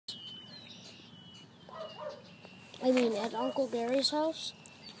I mean, at Uncle Gary's house.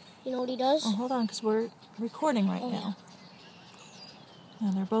 You know what he does? Oh, hold on, because we're recording right now. Yeah.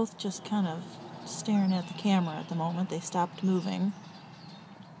 And they're both just kind of staring at the camera at the moment. They stopped moving.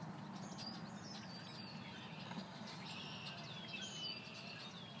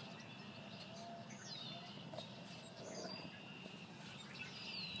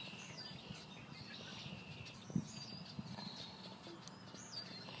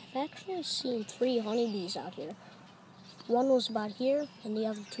 I've actually seen 3 honeybees out here. One was about here, and the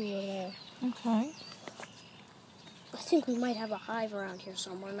other 2 were there. Okay. I think we might have a hive around here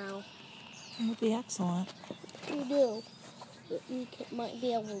somewhere now. That would be excellent. If we do, we might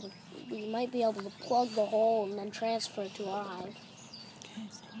be able to plug the hole and then transfer it to our hive. Okay,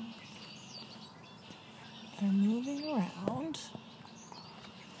 so they're moving around.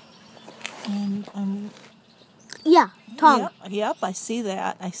 And Yeah, tongue. Yep, I see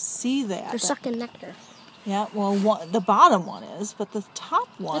that. They're sucking nectar. Yeah, well, the bottom one is, but the top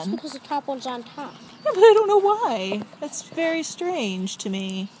one... That's because the top one's on top. Yeah, but I don't know why. That's very strange to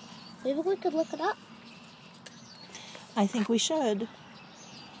me. Maybe we could look it up. I think we should.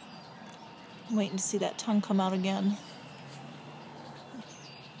 I'm waiting to see that tongue come out again.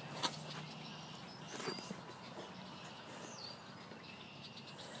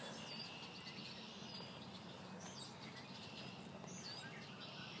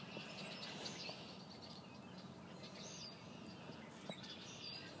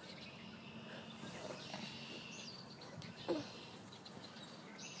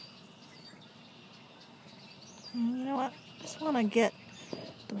 You know what? I just want to get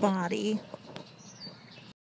the body.